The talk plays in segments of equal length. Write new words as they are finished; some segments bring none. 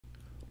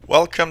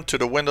Welcome to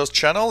the Windows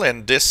channel,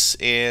 and this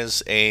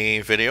is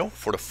a video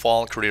for the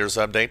Fall Careers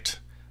Update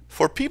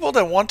for people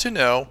that want to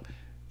know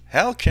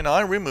how can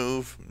I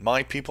remove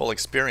My People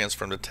experience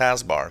from the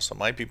taskbar. So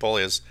My People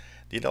is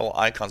the little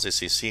icons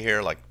that you see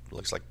here, like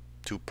looks like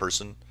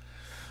two-person,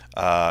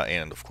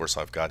 and of course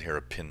I've got here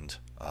a pinned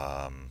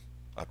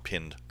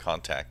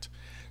contact.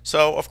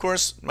 So of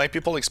course My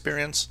People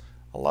experience,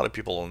 a lot of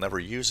people will never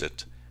use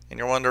it, and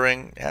you're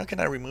wondering how can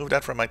I remove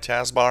that from my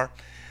taskbar?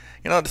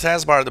 You know, the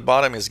taskbar at the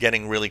bottom is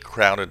getting really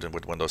crowded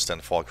with Windows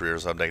 10 Fall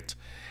Careers Update,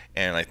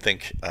 and I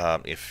think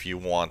if you're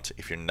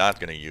not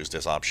going to use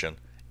this option,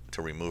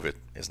 to remove it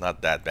is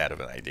not that bad of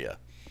an idea.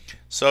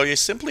 So you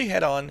simply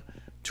head on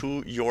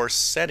to your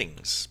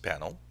settings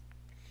panel.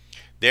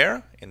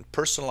 There, in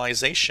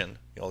personalization,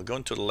 you'll go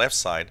into the left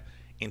side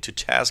into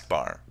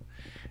taskbar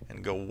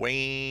and go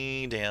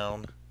way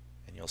down,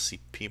 and you'll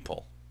see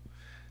people.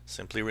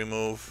 Simply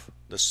remove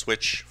the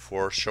switch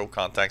for show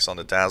contacts on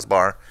the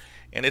taskbar,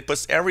 and it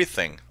puts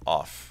everything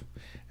off.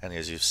 And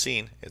as you've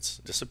seen, it's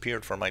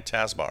disappeared from my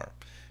taskbar.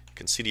 You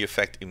can see the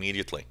effect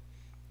immediately.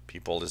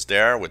 People is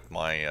there with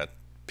my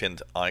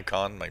pinned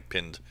icon, my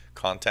pinned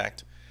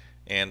contact,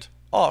 and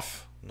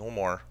off. No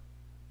more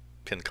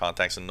pinned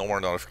contacts and no more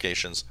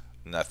notifications,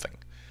 nothing.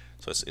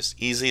 So it's as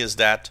easy as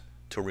that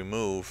to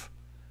remove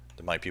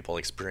the My People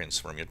experience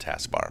from your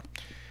taskbar.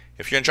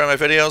 If you enjoy my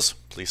videos,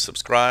 please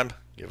subscribe,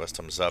 give us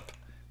thumbs up.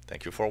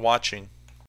 Thank you for watching.